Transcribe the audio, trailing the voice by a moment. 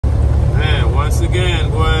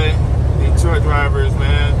again, boy. Detroit drivers,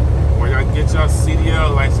 man. Where y'all get y'all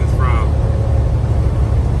CDL license from?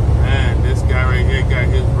 Man, this guy right here got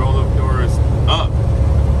his roll-up doors up.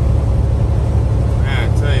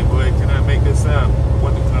 Man, I tell you, boy, can I make this